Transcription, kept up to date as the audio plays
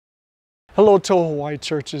Hello to Hawaii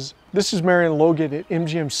churches. This is Marion Logan at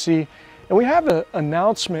MGMC, and we have an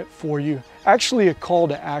announcement for you, actually a call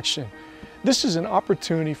to action. This is an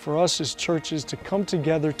opportunity for us as churches to come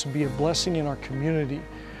together to be a blessing in our community.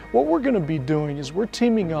 What we're going to be doing is we're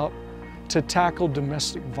teaming up to tackle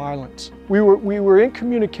domestic violence. We were in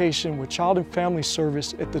communication with Child and Family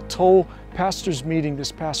Service at the Toll Pastors Meeting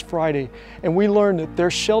this past Friday, and we learned that their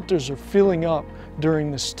shelters are filling up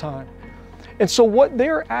during this time. And so what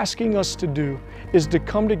they're asking us to do is to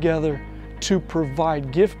come together to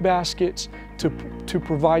provide gift baskets, to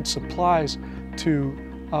provide supplies to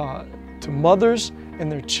mothers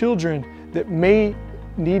and their children that may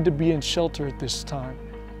need to be in shelter at this time.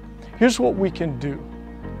 Here's what we can do.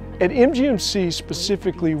 At MGMC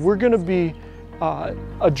specifically, we're going to be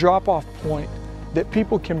a drop-off point that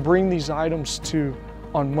people can bring these items to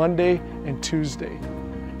on Monday and Tuesday.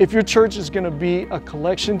 If your church is going to be a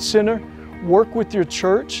collection center, work with your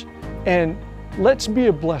church and let's be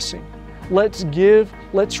a blessing. Let's give,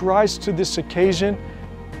 let's rise to this occasion,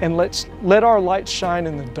 and let's let our light shine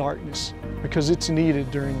in the darkness because it's needed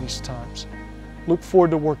during these times. Look forward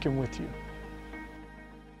to working with you.